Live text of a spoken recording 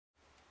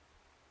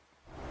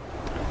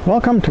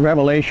Welcome to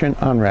Revelation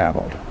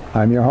Unraveled.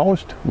 I'm your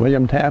host,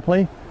 William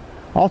Tapley,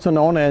 also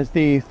known as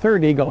the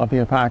third eagle of the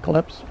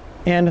apocalypse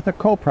and the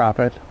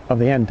co-prophet of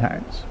the end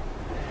times.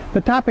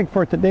 The topic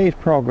for today's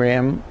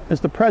program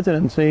is the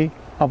presidency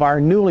of our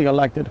newly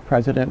elected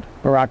President,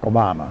 Barack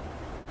Obama.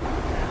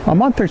 A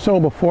month or so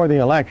before the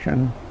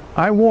election,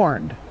 I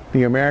warned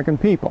the American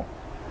people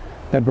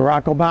that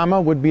Barack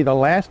Obama would be the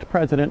last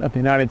president of the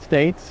United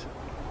States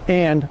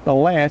and the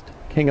last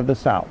king of the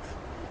South.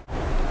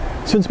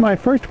 Since my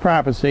first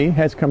prophecy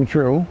has come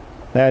true,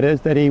 that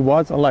is, that he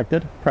was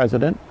elected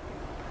president,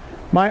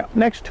 my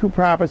next two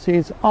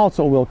prophecies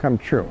also will come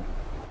true,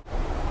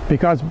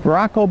 because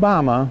Barack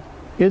Obama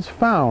is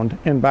found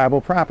in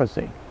Bible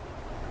prophecy.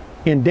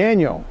 In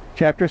Daniel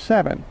chapter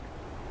 7,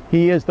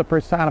 he is the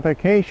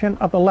personification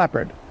of the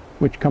leopard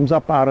which comes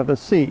up out of the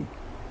sea.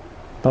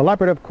 The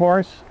leopard, of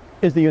course,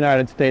 is the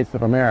United States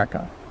of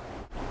America.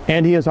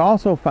 And he is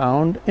also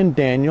found in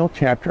Daniel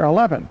chapter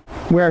 11,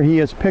 where he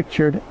is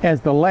pictured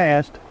as the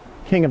last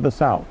king of the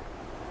South.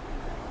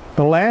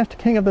 The last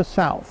king of the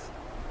South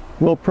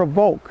will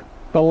provoke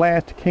the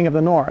last king of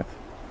the North,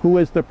 who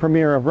is the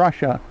premier of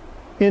Russia,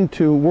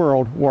 into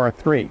World War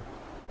III.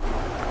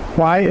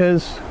 Why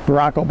is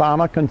Barack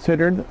Obama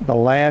considered the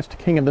last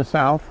king of the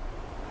South?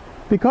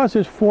 Because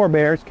his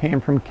forebears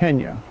came from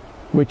Kenya,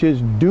 which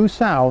is due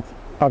south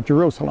of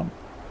Jerusalem.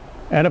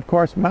 And of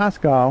course,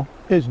 Moscow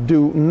is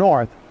due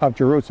north of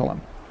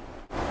Jerusalem.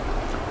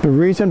 The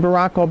reason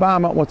Barack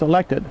Obama was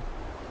elected,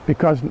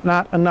 because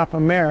not enough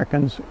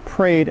Americans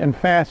prayed and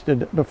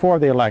fasted before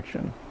the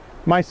election,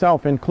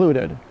 myself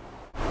included.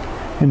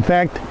 In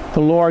fact, the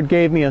Lord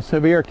gave me a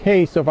severe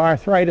case of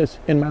arthritis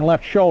in my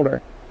left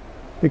shoulder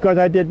because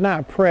I did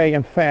not pray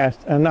and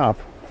fast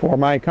enough for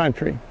my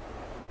country.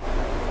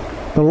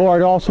 The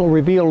Lord also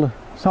revealed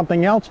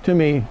something else to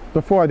me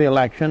before the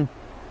election,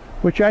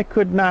 which I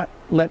could not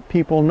let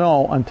people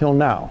know until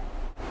now.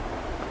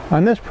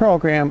 On this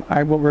program,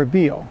 I will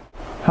reveal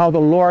how the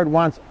Lord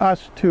wants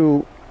us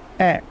to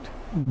act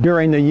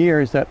during the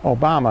years that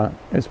Obama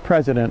is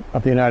President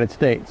of the United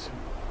States.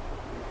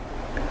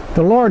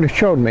 The Lord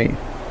showed me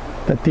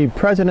that the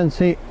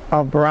presidency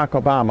of Barack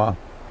Obama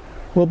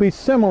will be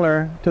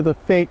similar to the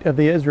fate of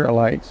the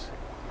Israelites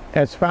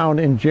as found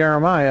in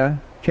Jeremiah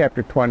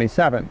chapter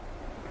 27,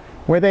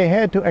 where they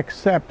had to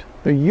accept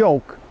the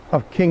yoke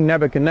of King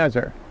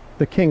Nebuchadnezzar,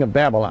 the king of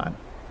Babylon.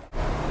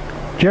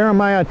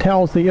 Jeremiah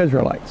tells the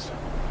Israelites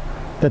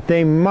that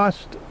they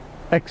must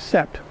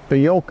accept the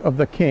yoke of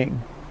the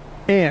king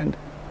and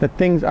that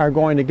things are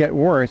going to get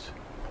worse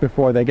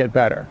before they get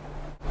better.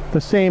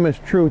 The same is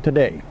true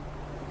today.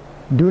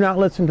 Do not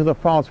listen to the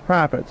false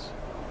prophets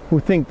who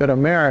think that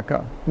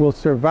America will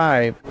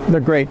survive the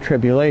Great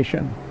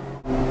Tribulation.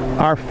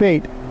 Our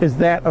fate is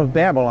that of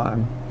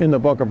Babylon in the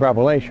book of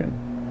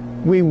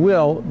Revelation. We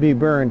will be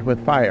burned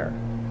with fire.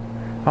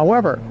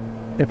 However,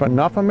 if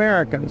enough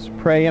Americans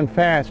pray and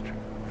fast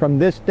from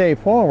this day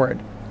forward,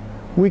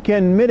 we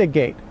can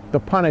mitigate the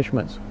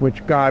punishments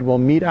which God will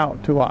mete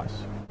out to us.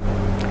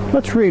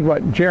 Let's read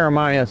what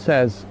Jeremiah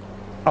says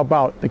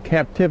about the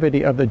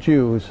captivity of the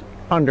Jews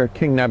under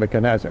King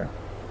Nebuchadnezzar.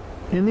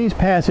 In these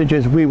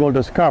passages we will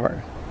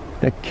discover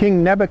that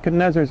King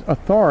Nebuchadnezzar's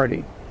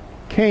authority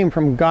came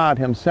from God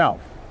himself.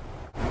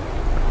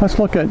 Let's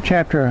look at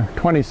chapter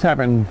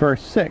 27,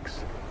 verse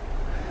 6.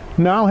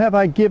 Now have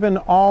I given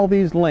all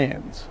these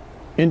lands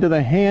into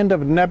the hand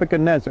of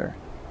Nebuchadnezzar,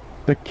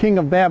 the king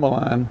of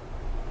Babylon,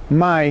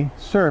 my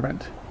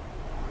servant.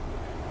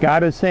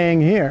 God is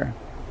saying here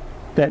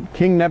that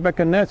King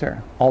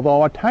Nebuchadnezzar,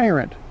 although a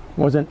tyrant,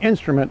 was an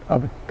instrument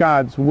of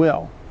God's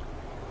will.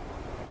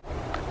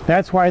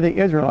 That's why the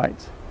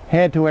Israelites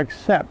had to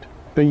accept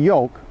the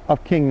yoke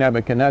of King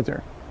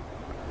Nebuchadnezzar.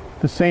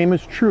 The same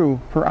is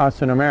true for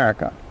us in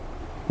America.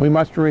 We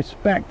must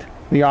respect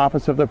the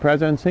office of the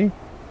presidency.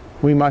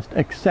 We must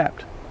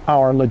accept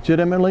our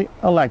legitimately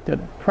elected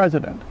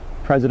president,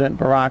 President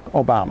Barack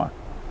Obama.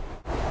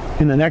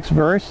 In the next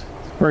verse,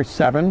 verse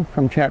 7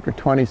 from chapter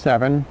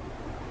 27,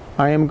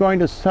 I am going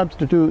to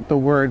substitute the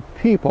word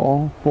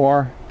people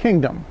for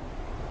kingdom.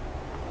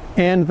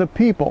 And the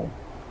people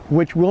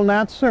which will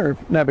not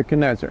serve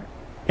Nebuchadnezzar,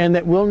 and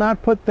that will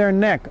not put their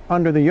neck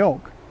under the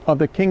yoke of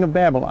the king of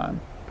Babylon,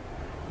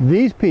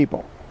 these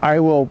people I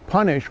will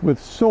punish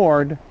with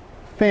sword,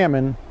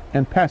 famine,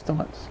 and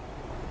pestilence.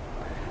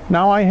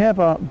 Now I have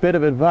a bit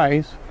of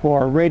advice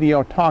for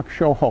radio talk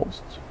show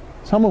hosts,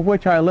 some of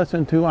which I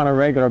listen to on a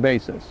regular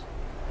basis.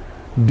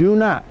 Do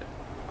not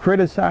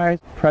criticize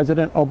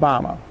President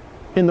Obama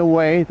in the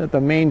way that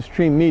the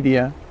mainstream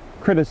media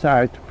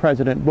criticized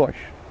President Bush.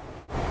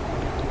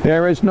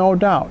 There is no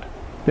doubt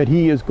that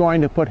he is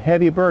going to put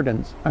heavy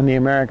burdens on the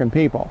American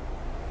people.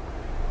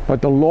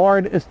 But the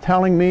Lord is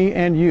telling me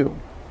and you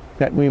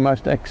that we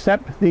must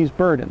accept these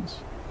burdens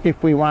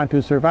if we want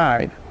to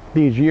survive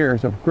these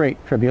years of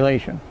great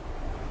tribulation.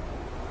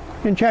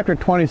 In chapter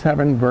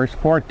 27, verse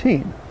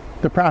 14,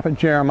 the prophet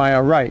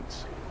Jeremiah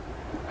writes,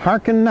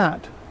 Hearken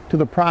not to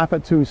the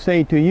prophets who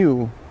say to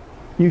you,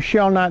 You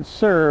shall not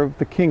serve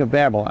the king of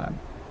Babylon.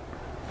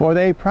 for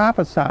they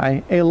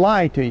prophesy a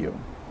lie to you.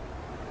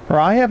 For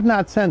I have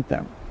not sent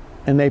them,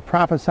 and they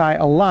prophesy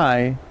a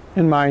lie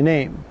in my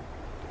name.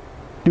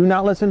 Do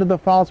not listen to the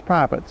false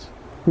prophets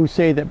who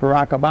say that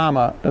Barack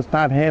Obama does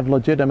not have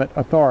legitimate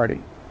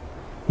authority.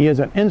 He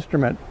is an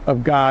instrument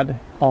of God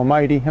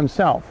Almighty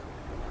himself.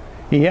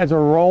 He has a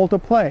role to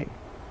play,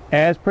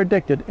 as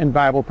predicted in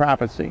Bible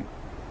prophecy.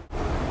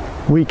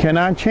 We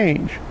cannot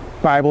change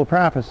Bible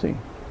prophecy.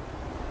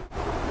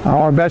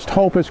 Our best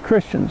hope as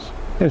Christians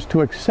is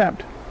to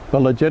accept the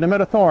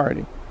legitimate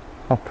authority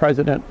of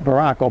President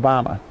Barack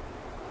Obama.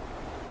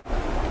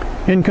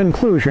 In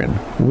conclusion,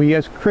 we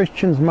as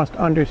Christians must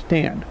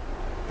understand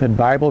that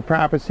Bible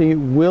prophecy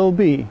will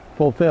be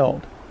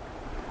fulfilled.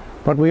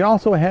 But we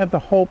also have the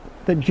hope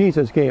that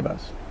Jesus gave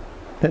us,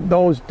 that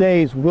those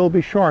days will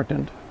be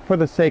shortened for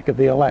the sake of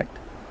the elect.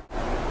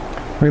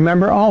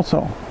 Remember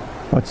also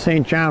what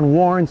St. John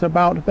warns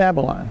about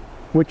Babylon,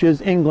 which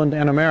is England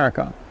and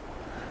America.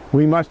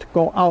 We must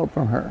go out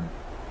from her.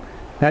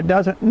 That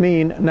doesn't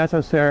mean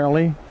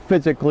necessarily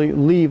physically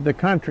leave the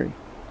country.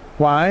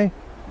 Why?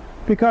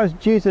 Because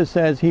Jesus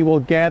says he will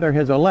gather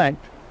his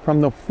elect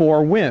from the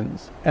four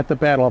winds at the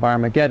Battle of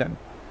Armageddon.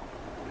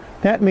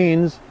 That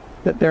means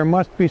that there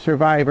must be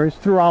survivors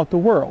throughout the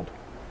world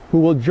who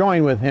will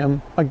join with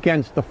him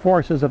against the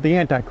forces of the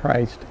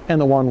Antichrist and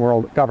the one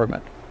world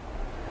government.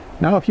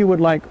 Now, if you would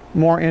like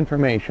more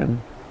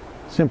information,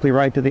 simply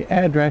write to the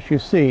address you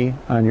see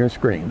on your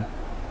screen.